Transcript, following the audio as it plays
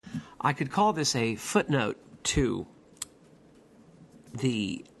I could call this a footnote to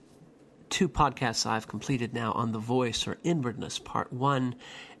the 2 podcasts I've completed now on the voice or inwardness, part 1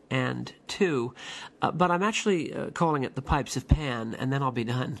 and 2, but I'm actually calling it the Pipes of Pan, and then I'll be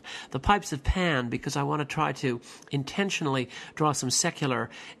done. The Pipes of Pan, because I want to try to intentionally draw some secular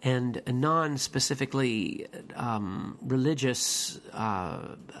and non-specifically religious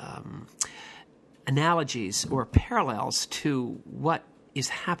analogies or parallels to what is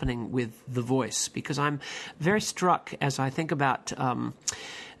happening with the voice, because I'm very struck as I think about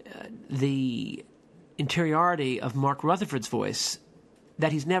the interiority of Mark Rutherford's voice,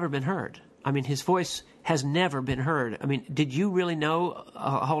 that he's never been heard. I mean, his voice has never been heard. I mean, did you really know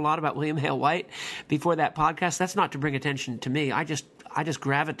a whole lot about William Hale White before that podcast? That's not to bring attention to me. I just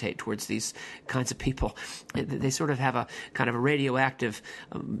gravitate towards these kinds of people. They sort of have a kind of a radioactive,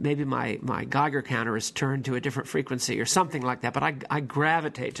 maybe my Geiger counter is turned to a different frequency or something like that, but I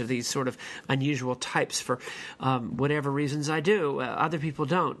gravitate to these sort of unusual types for whatever reasons I do. Other people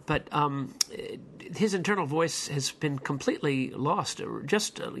don't. But his internal voice has been completely lost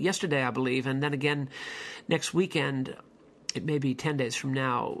just yesterday, I believe, and then again next weekend. It may be 10 days from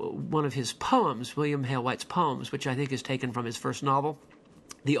now, one of his poems, William Hale White's poems, which I think is taken from his first novel,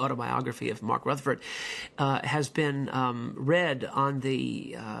 the autobiography of Mark Rutherford, has been read on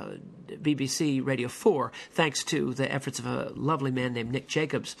the BBC Radio 4, thanks to the efforts of a lovely man named Nick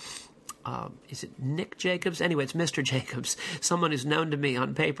Jacobs. Is it Nick Jacobs? Anyway, it's Mr. Jacobs, someone who's known to me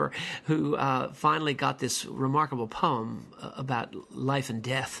on paper, who finally got this remarkable poem about life and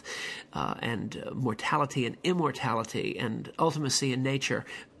death and mortality and immortality and ultimacy in nature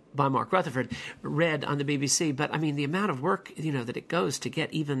by Mark Rutherford, read on the BBC. But, I mean, the amount of work, that it goes to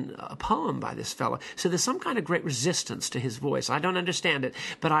get even a poem by this fellow. So there's some kind of great resistance to his voice. I don't understand it,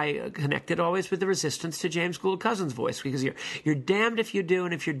 but I connect it always with the resistance to James Gould Cousins' voice, because you're damned if you do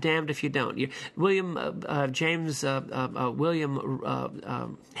and if you're damned if you don't. William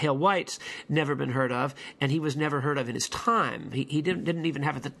Hale White's never been heard of, and he was never heard of in his time. He didn't even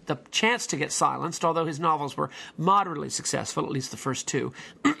have the chance to get silenced, although his novels were moderately successful, at least the first 2.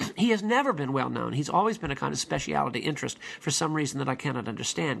 He has never been well known. He's always been a kind of speciality interest for some reason that I cannot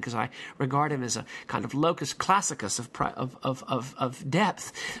understand, because I regard him as a kind of locus classicus of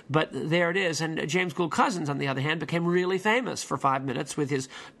depth. But there it is. And James Gould Cousins, on the other hand, became really famous for 5 minutes with his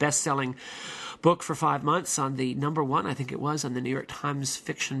best-selling book for 5 months on the number 1, I think it was, on the New York Times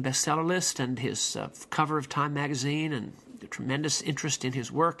fiction bestseller list, and his cover of Time magazine, and the tremendous interest in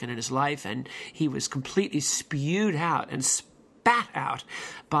his work and in his life. And he was completely spewed out and spat out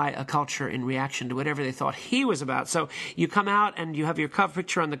by a culture in reaction to whatever they thought he was about. So you come out and you have your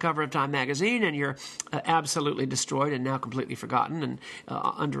picture on the cover of Time magazine, and you're absolutely destroyed and now completely forgotten and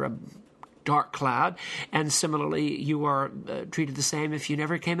under a dark cloud. And similarly, you are treated the same if you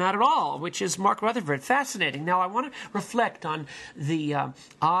never came out at all, which is Mark Rutherford. Fascinating. Now, I want to reflect on the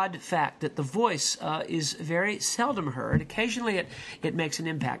odd fact that the voice is very seldom heard. Occasionally, it makes an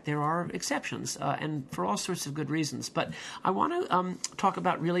impact. There are exceptions, and for all sorts of good reasons. But I want to talk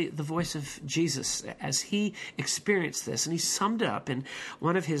about really the voice of Jesus as he experienced this. And he summed it up in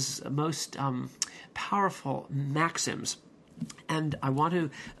one of his most powerful maxims. And I want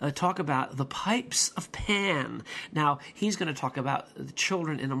to talk about the pipes of Pan. Now, he's going to talk about the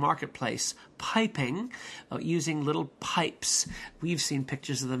children in a marketplace piping, using little pipes. We've seen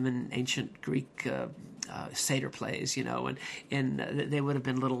pictures of them in ancient Greek Seder plays, and they would have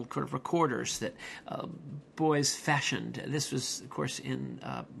been little kind of recorders that boys fashioned. This was, of course, in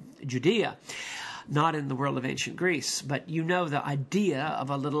Judea, not in the world of ancient Greece. But the idea of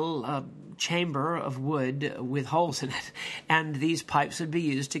a little chamber of wood with holes in it, and these pipes would be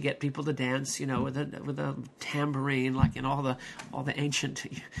used to get people to dance, with a tambourine, like in all the ancient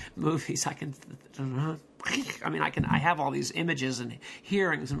movies. I have all these images and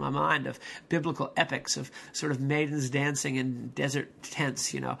hearings in my mind of biblical epics of sort of maidens dancing in desert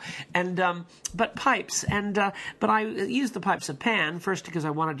tents, but pipes. But I used the pipes of Pan first because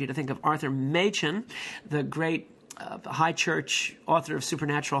I wanted you to think of Arthur Machen, the great high church author of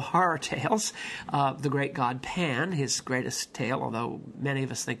supernatural horror tales, the great god Pan, his greatest tale, although many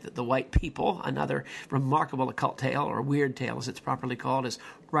of us think that The White People, another remarkable occult tale, or weird tale as it's properly called, is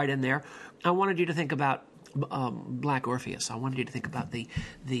right in there. I wanted you to think about Black Orpheus. I wanted you to think about the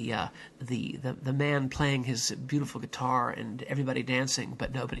man playing his beautiful guitar and everybody dancing,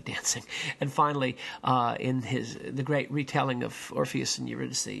 but nobody dancing. And finally, in the great retelling of Orpheus and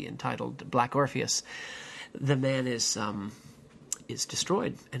Eurydice entitled Black Orpheus, the man is is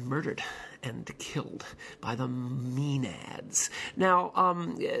destroyed and murdered and killed by the Maenads. Now,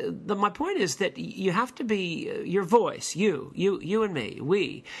 my point is that you have to be your voice, you and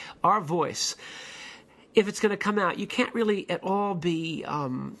me, our voice. If it's going to come out, you can't really at all be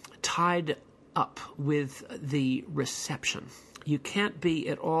tied up with the reception. You can't be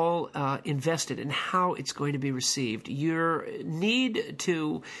at all invested in how it's going to be received. Your need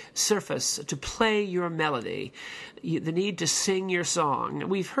to surface, to play your melody, the need to sing your song.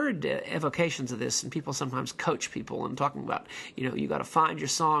 We've heard evocations of this, and people sometimes coach people and talking about, you got to find your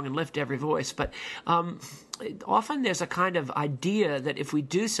song and lift every voice. But often there's a kind of idea that if we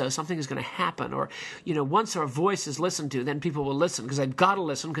do so, something is going to happen. Or, once our voice is listened to, then people will listen because they've got to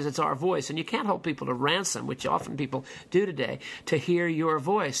listen because it's our voice. And you can't hold people to ransom, which often people do today, to hear your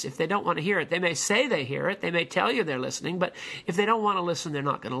voice. If they don't want to hear it, they may say they hear it. They may tell you they're listening. But if they don't want to listen, they're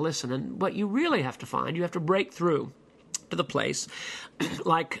not going to listen. And what you really have to find, you have to break through to the place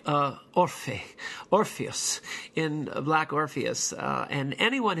like Orpheus in Black Orpheus, and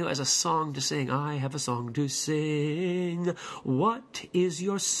anyone who has a song to sing. I have a song to sing. What is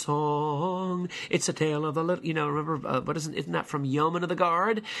your song? It's a tale of the little, remember, isn't that from Yeoman of the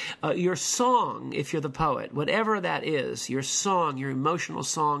Guard? Your song, if you're the poet, whatever that is, your song, your emotional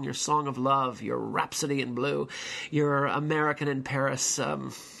song, your song of love, your Rhapsody in Blue, your American in Paris,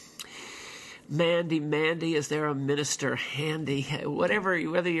 Mandy, is there a minister handy?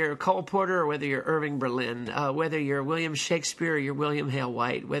 Whether you're Cole Porter or whether you're Irving Berlin, whether you're William Shakespeare or you're William Hale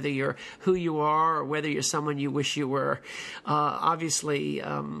White, whether you're who you are or whether you're someone you wish you were. Obviously,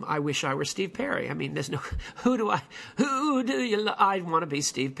 I wish I were Steve Perry. I mean, there's no, I want to be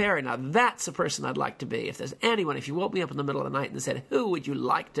Steve Perry. Now, that's a person I'd like to be. If there's anyone, if you woke me up in the middle of the night and said, who would you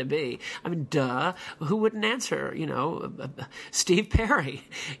like to be? I mean, who wouldn't answer, Steve Perry?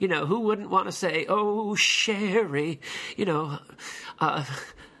 Who wouldn't want to say, oh, Sherry,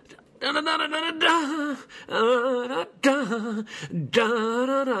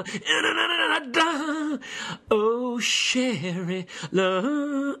 oh, Sherry,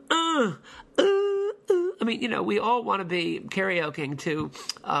 I mean, we all want to be karaokeing to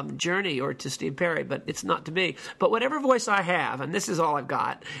Journey or to Steve Perry, but it's not to be. But whatever voice I have, and this is all I've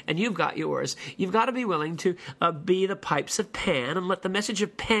got, and you've got yours, you've got to be willing to be the pipes of Pan and let the message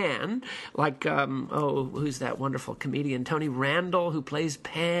of Pan, like, who's that wonderful comedian, Tony Randall, who plays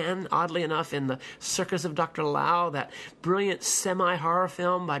Pan, oddly enough, in The Circus of Dr. Lao, that brilliant semi-horror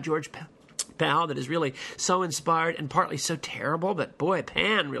film by George Pal that is really so inspired and partly so terrible, but boy,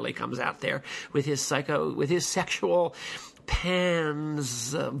 Pan really comes out there with his sexual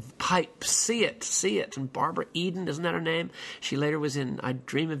Pan's pipe. See it. And Barbara Eden, isn't that her name? She later was in I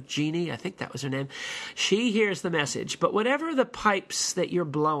Dream of Jeannie. I think that was her name. She hears the message. But whatever the pipes that you're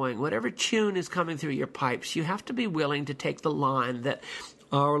blowing, whatever tune is coming through your pipes, you have to be willing to take the line that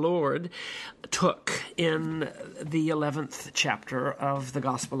our Lord took in the 11th chapter of the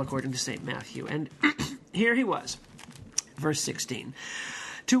Gospel according to St. Matthew. And here he was, verse 16.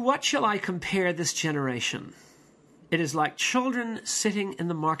 To what shall I compare this generation? It is like children sitting in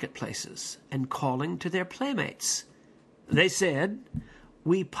the marketplaces and calling to their playmates. They said,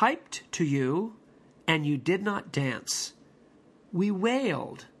 we piped to you, and you did not dance. We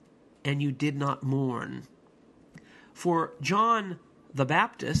wailed, and you did not mourn. For John the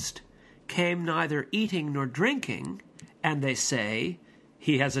Baptist came neither eating nor drinking, and they say,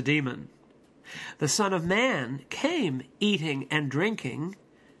 he has a demon. The Son of Man came eating and drinking,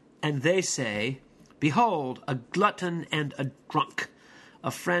 and they say, behold, a glutton and a drunk,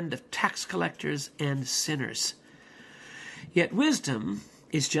 a friend of tax collectors and sinners. Yet wisdom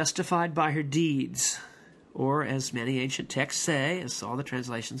is justified by her deeds. Or, as many ancient texts say, as all the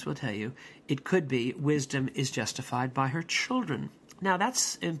translations will tell you, it could be wisdom is justified by her children. Now,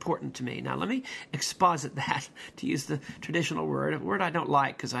 that's important to me. Now, let me exposit that, to use the traditional word, a word I don't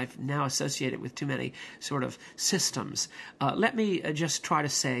like because I've now associated it with too many sort of systems. Let me just try to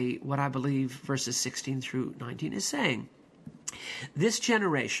say what I believe verses 16 through 19 is saying. This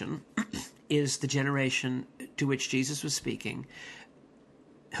generation is the generation to which Jesus was speaking,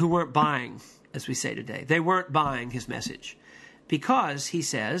 who weren't buying, as we say today. They weren't buying his message. Because, he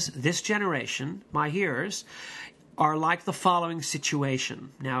says, this generation, my hearers, are like the following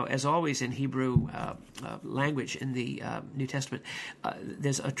situation. Now, as always in Hebrew language in the New Testament,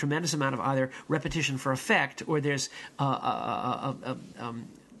 there's a tremendous amount of either repetition for effect or there's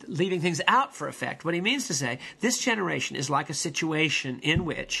leaving things out for effect. What he means to say, this generation is like a situation in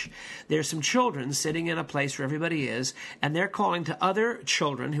which there's some children sitting in a place where everybody is, and they're calling to other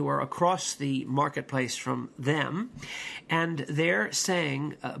children who are across the marketplace from them, and they're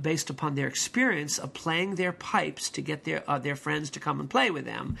saying, based upon their experience of playing their pipes to get their friends to come and play with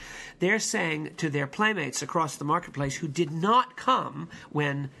them, they're saying to their playmates across the marketplace who did not come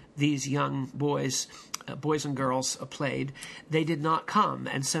when these young boys and girls played, they did not come.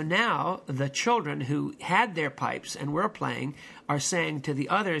 And so now the children who had their pipes and were playing are saying to the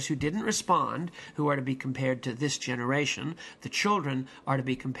others who didn't respond, who are to be compared to this generation, the children are to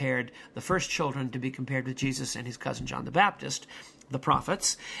be compared, the first children to be compared with Jesus and his cousin John the Baptist, the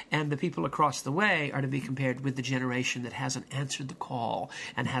prophets, and the people across the way are to be compared with the generation that hasn't answered the call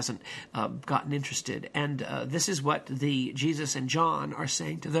and hasn't gotten interested. And this is what Jesus and John are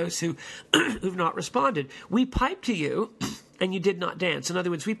saying to those who've not responded. We piped to you, and you did not dance. In other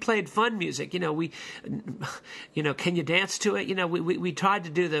words, we played fun music. Can you dance to it? We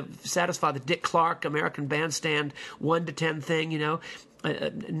tried to satisfy the Dick Clark American Bandstand 1 to 10 thing.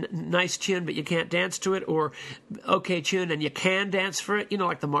 A nice tune, but you can't dance to it, or okay tune and you can dance for it,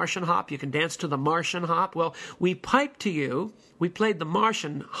 like the Martian hop, you can dance to the Martian hop. Well, we piped to you, we played the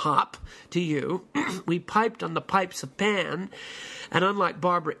Martian hop to you, we piped on the pipes of Pan, and unlike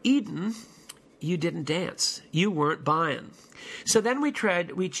Barbara Eden, you didn't dance. You weren't buying. So then we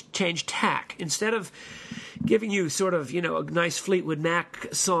changed tack. Instead of giving you sort of, a nice Fleetwood Mac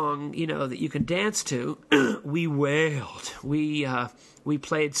song, that you can dance to, we wailed. We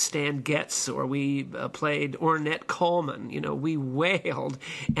played Stan Getz, or we played Ornette Coleman. We wailed,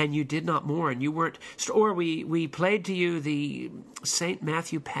 and you did not mourn. You weren't, or we played to you the St.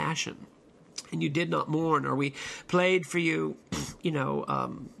 Matthew Passion, and you did not mourn. Or we played for you,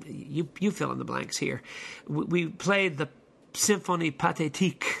 you fill in the blanks here. We played the Symphonie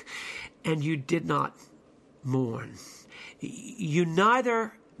Pathétique, and you did not mourn. You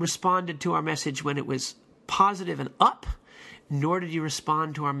neither responded to our message when it was positive and up, nor did you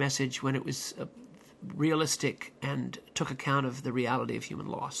respond to our message when it was realistic and took account of the reality of human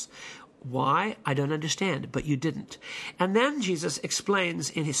loss. Why? I don't understand, but you didn't. And then Jesus explains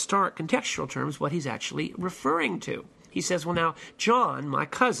in historic contextual terms what he's actually referring to. He says, well, now, John, my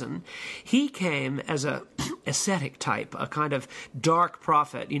cousin, he came as a ascetic type, a kind of dark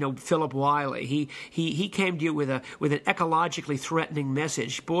prophet, Philip Wiley. He came to you with an ecologically threatening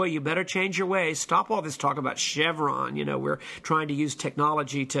message. Boy, you better change your ways. Stop all this talk about Chevron. We're trying to use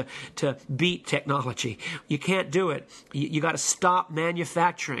technology to beat technology. You can't do it. You got to stop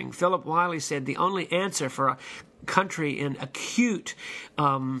manufacturing. Philip Wiley said the only answer for a country in acute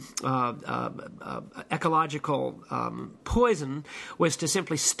ecological poison was to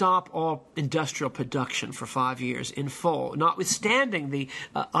simply stop all industrial production for 5 years in full, notwithstanding the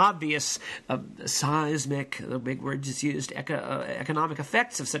obvious seismic, the big word is used, economic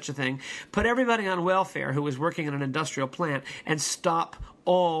effects of such a thing. Put everybody on welfare who was working in an industrial plant and stop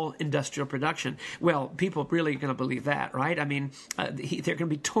all industrial production. Well, people really are going to believe that, right? I mean, they're going to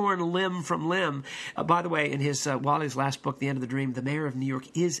be torn limb from limb. By the way, in his Wiley's last book, The End of the Dream, the mayor of New York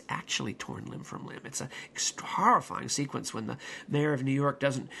is actually torn limb from limb. It's a horrifying sequence when the mayor of New York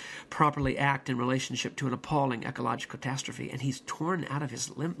doesn't properly act in relationship to an appalling ecological catastrophe, and he's torn out of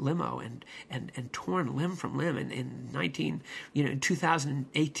his limo and torn limb from limb in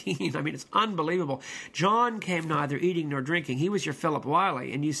 2018. I mean, it's unbelievable. John came neither eating nor drinking. He was your Philip Wiley.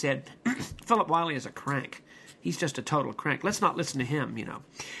 And you said, Philip Wiley is a crank. He's just a total crank. Let's not listen to him,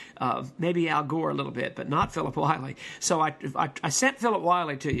 Maybe Al Gore a little bit, but not Philip Wiley. So I sent Philip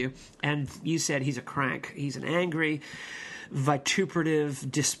Wiley to you, and you said he's a crank. He's an angry,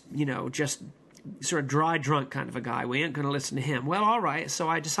 vituperative, just sort of dry drunk kind of a guy. We ain't going to listen to him. Well, all right. So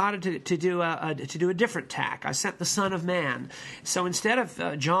I decided to do a different tack. I sent the Son of Man. So instead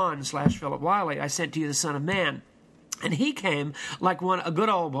of John/Philip Wiley, I sent to you the Son of Man. And he came like a good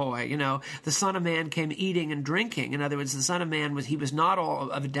old boy, The Son of Man came eating and drinking. In other words, the Son of Man was not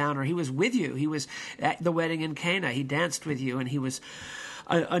all of a downer. He was with you. He was at the wedding in Cana. He danced with you, and he was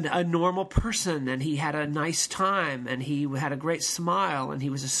a normal person, and he had a nice time, and he had a great smile, and he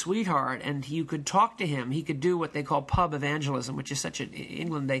was a sweetheart, and you could talk to him. He could do what they call pub evangelism, which is such in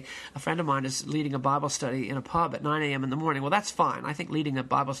England. A friend of mine is leading a Bible study in a pub at 9 a.m. in the morning. Well, that's fine. I think leading a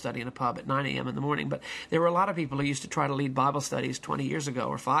Bible study in a pub at 9 a.m. in the morning, but there were a lot of people who used to try to lead Bible studies 20 years ago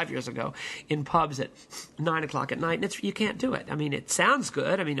or 5 years ago in pubs at 9 o'clock at night, and you can't do it. I mean, it sounds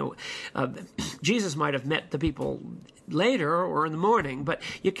good. I mean, Jesus might have met the people later or in the morning, but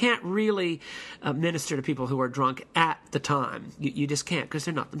you can't really minister to people who are drunk at the time. You just can't, because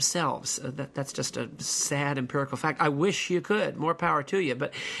they're not themselves. That's just a sad empirical fact. I wish you could. More power to you.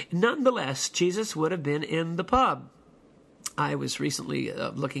 But nonetheless, Jesus would have been in the pub. I was recently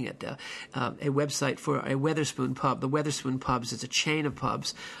looking at a website for a Wetherspoon pub. The Wetherspoon Pubs is a chain of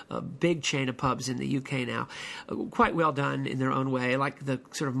pubs, a big chain of pubs in the UK now, quite well done in their own way, like the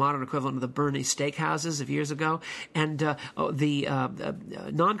sort of modern equivalent of the Burnley Steakhouses of years ago. And the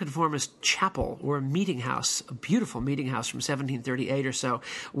Nonconformist Chapel, or meeting house, a beautiful meeting house from 1738 or so,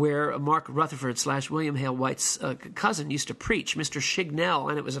 where Mark Rutherford / William Hale White's cousin used to preach, Mr. Shignell,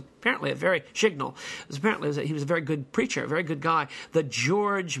 and it was apparently he was a very good preacher, a very good guy. The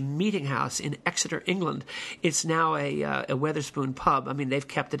George Meeting House in Exeter, England. It's now a Wetherspoon pub. I mean, they've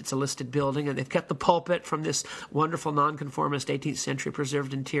kept it. It's a listed building, and they've kept the pulpit from this wonderful nonconformist 18th century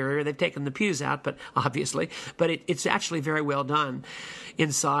preserved interior. They've taken the pews out, but it's actually very well done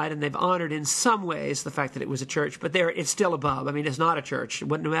inside, and they've honored in some ways the fact that it was a church, but it's still a pub. I mean, it's not a church.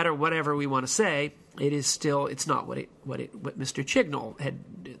 No matter whatever we want to say, it's not what Mr. Chignell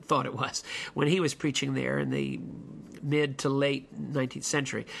had thought it was when he was preaching there in the mid to late 19th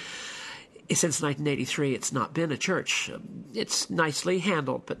century. Since 1983, it's not been a church. It's nicely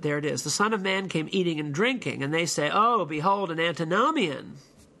handled, but there it is. The Son of Man came eating and drinking, and they say, "Oh, behold an antinomian.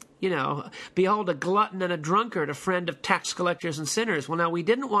 Behold a glutton and a drunkard, a friend of tax collectors and sinners." Well, now, we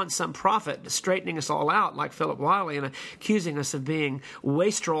didn't want some prophet straightening us all out like Philip Wiley and accusing us of being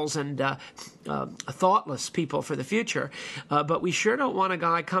wastrels and thoughtless people for the future. But we sure don't want a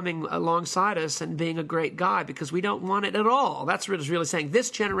guy coming alongside us and being a great guy, because we don't want it at all. That's what it's really saying.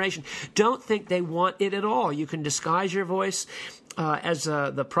 This generation don't think they want it at all. You can disguise your voice as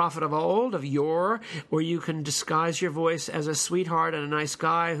the prophet of old, of yore, or you can disguise your voice as a sweetheart and a nice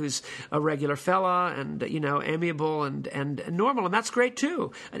guy who's a regular fella and, amiable and normal, and that's great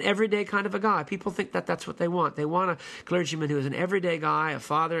too. An everyday kind of a guy. People think that that's what they want. They want a clergyman who is an everyday guy, a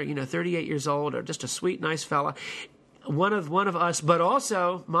father, 38 years old, or just a sweet, nice fella. One of us, but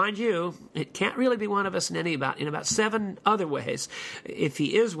also, mind you, it can't really be one of us in about 7 other ways. If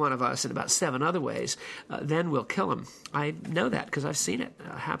he is one of us in about 7 other ways, then we'll kill him. I know that because I've seen it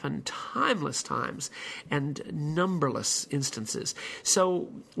happen timeless times and numberless instances. So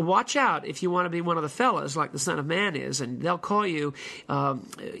watch out if you want to be one of the fellas like the Son of Man is, and they'll call you,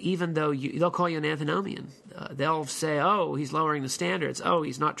 they'll call you an antinomian. They'll say, "Oh, he's lowering the standards. Oh,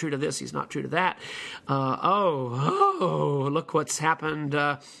 he's not true to this. He's not true to that. Oh, look what's happened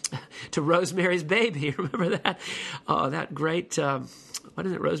to Rosemary's Baby." Remember that? Oh, that great, what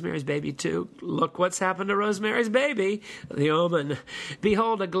is it, Rosemary's Baby 2? Look what's happened to Rosemary's Baby. The Omen.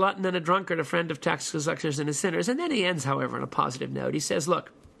 "Behold a glutton and a drunkard, a friend of tax collectors and sinners." And then he ends, however, on a positive note. He says,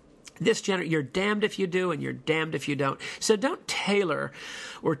 look, you're damned if you do and you're damned if you don't. So don't tailor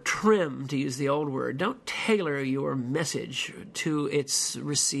or trim, to use the old word, don't tailor your message to its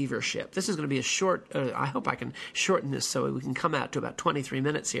receivership. This is going to be a short, I hope I can shorten this so we can come out to about 23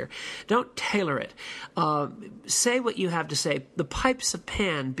 minutes here. Don't tailor it. Say what you have to say. The pipes of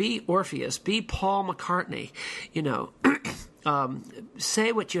Pan, be Orpheus, be Paul McCartney,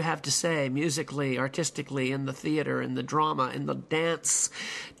 say what you have to say musically, artistically, in the theater, in the drama, in the dance,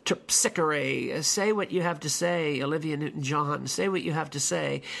 terpsichore. Say what you have to say, Olivia Newton-John. Say what you have to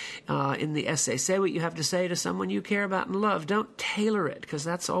say in the essay. Say what you have to say to someone you care about and love. Don't tailor it, because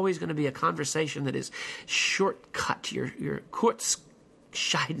that's always going to be a conversation that is shortcut. Your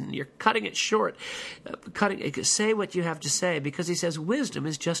Kurzscheiden. You're cutting it short. Say what you have to say, because he says wisdom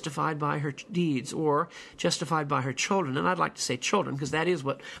is justified by her deeds, or justified by her children. And I'd like to say children, because that is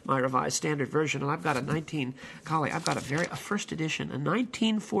what my Revised Standard Version, and I've got a first edition, a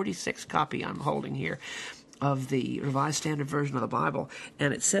 1946 copy I'm holding here of the Revised Standard Version of the Bible,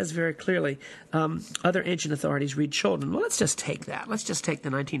 and it says very clearly, other ancient authorities read children. Well, let's just take that. Let's just take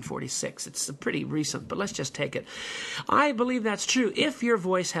the 1946. It's pretty recent, but let's just take it. I believe that's true. If your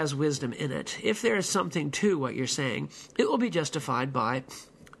voice has wisdom in it, if there is something to what you're saying, it will be justified by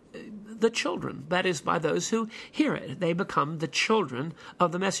the children. That is, by those who hear it. They become the children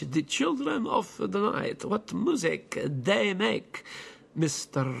of the message. The children of the night. What music they make.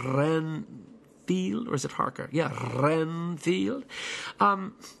 Mr. Renfield, or is it Harker? Yeah, Renfield.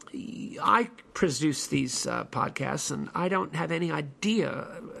 I produce these podcasts, and I don't have any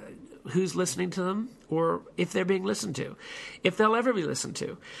idea who's listening to them or if they're being listened to, if they'll ever be listened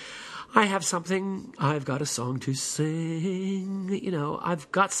to. I've got a song to sing,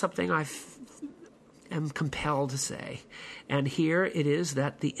 I've got something I am compelled to say. And here it is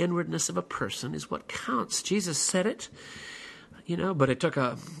that the inwardness of a person is what counts. Jesus said it, but it took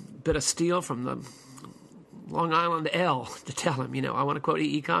a bit of steel from the Long Island L to tell him, I want to quote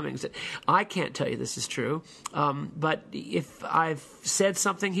E.E. Cummings, that I can't tell you this is true, but if I've said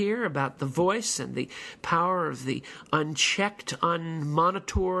something here about the voice and the power of the unchecked,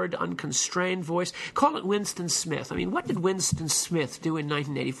 unmonitored, unconstrained voice, call it Winston Smith. I mean, what did Winston Smith do in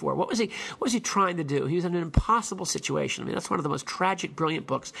 1984? What was he trying to do? He was in an impossible situation. I mean, that's one of the most tragic, brilliant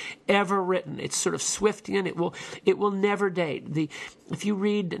books ever written. It's sort of Swiftian. It will never date. If you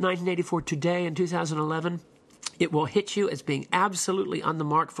read 1984 today in 2011, it will hit you as being absolutely on the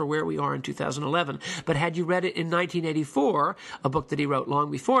mark for where we are in 2011. But had you read it in 1984, a book that he wrote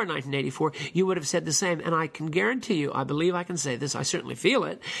long before 1984, you would have said the same. And I can guarantee you, I believe I can say this, I certainly feel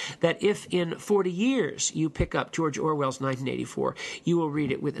it, that if in 40 years you pick up George Orwell's 1984, you will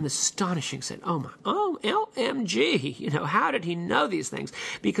read it with an astonishing sense. LMG, how did he know these things?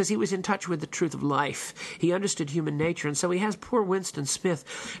 Because he was in touch with the truth of life. He understood human nature. And so he has poor Winston Smith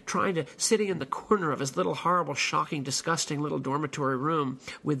sitting in the corner of his little horrible, shocking, disgusting little dormitory room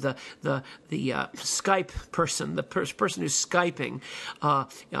with the Skype person, the person who's Skyping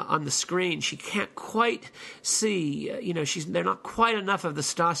on the screen. She can't quite see, they're not quite enough of the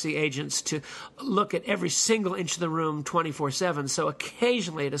Stasi agents to look at every single inch of the room 24/7. So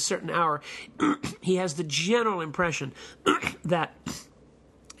occasionally at a certain hour, he has the general impression that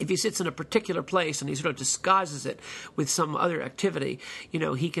if he sits in a particular place and he sort of disguises it with some other activity,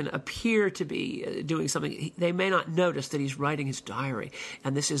 he can appear to be doing something. They may not notice that he's writing his diary.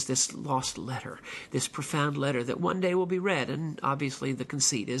 And this is this lost letter, this profound letter that one day will be read. And obviously the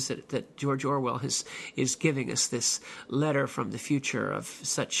conceit is that George Orwell is giving us this letter from the future of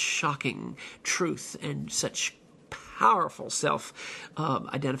such shocking truth and such powerful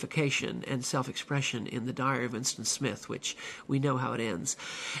self-identification and self-expression in the Diary of Winston Smith, which we know how it ends.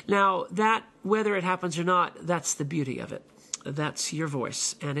 Now, that, whether it happens or not, that's the beauty of it. That's your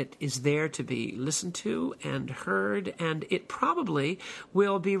voice, and it is there to be listened to and heard, and it probably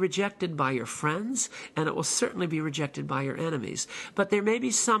will be rejected by your friends, and it will certainly be rejected by your enemies. But there may be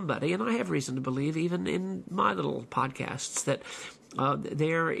somebody, and I have reason to believe, even in my little podcasts, that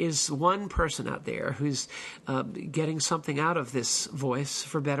there is one person out there who's getting something out of this voice,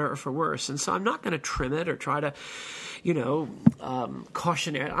 for better or for worse. And so I'm not going to trim it or try to,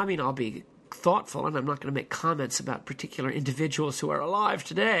 cautionary. I mean, I'll be thoughtful, and I'm not going to make comments about particular individuals who are alive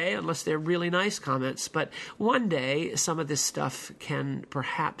today unless they're really nice comments. But one day, some of this stuff can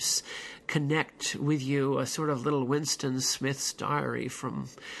perhaps connect with you, a sort of little Winston Smith's diary from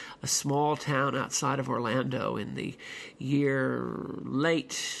a small town outside of Orlando in the year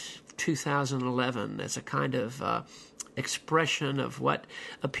late 2011 as a kind of expression of what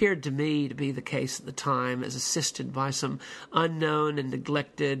appeared to me to be the case at the time, as assisted by some unknown and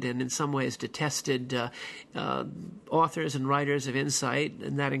neglected and in some ways detested authors and writers of insight,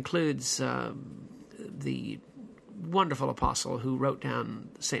 and that includes the wonderful apostle who wrote down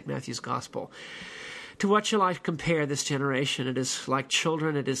St. Matthew's Gospel. To what shall I compare this generation? It is like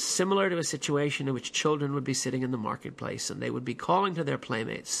children. It is similar to a situation in which children would be sitting in the marketplace and they would be calling to their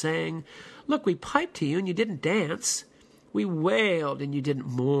playmates, saying, "Look, we piped to you and you didn't dance. We wailed and you didn't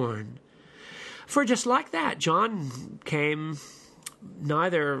mourn." For just like that, John came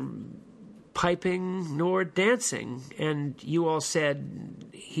neither piping nor dancing, and you all said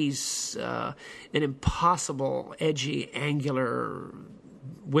he's an impossible, edgy, angular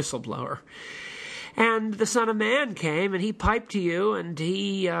whistleblower. And the Son of Man came, and he piped to you, and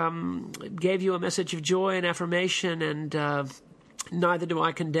he gave you a message of joy and affirmation, and neither do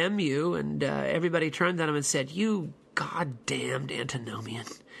I condemn you. And everybody turned on him and said, "You goddamned antinomian.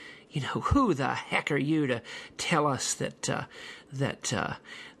 Who the heck are you to tell us that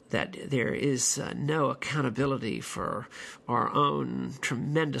there is no accountability for our own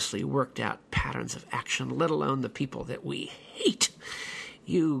tremendously worked out patterns of action, let alone the people that we hate?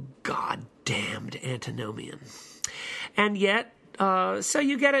 You goddamned antinomian." And yet, so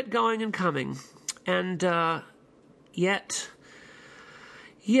you get it going and coming. And yet,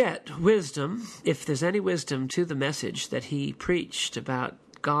 wisdom, if there's any wisdom to the message that he preached about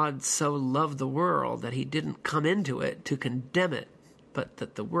God so loved the world that he didn't come into it to condemn it, but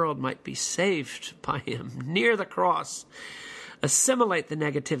that the world might be saved by him near the cross. Assimilate the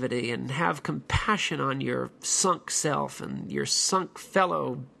negativity and have compassion on your sunk self and your sunk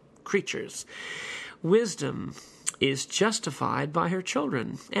fellow creatures. Wisdom is justified by her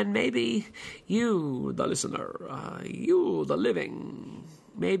children. And maybe you, the listener, you, the living,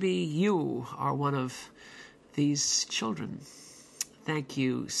 maybe you are one of these children. Thank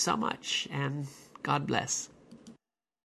you so much, and God bless.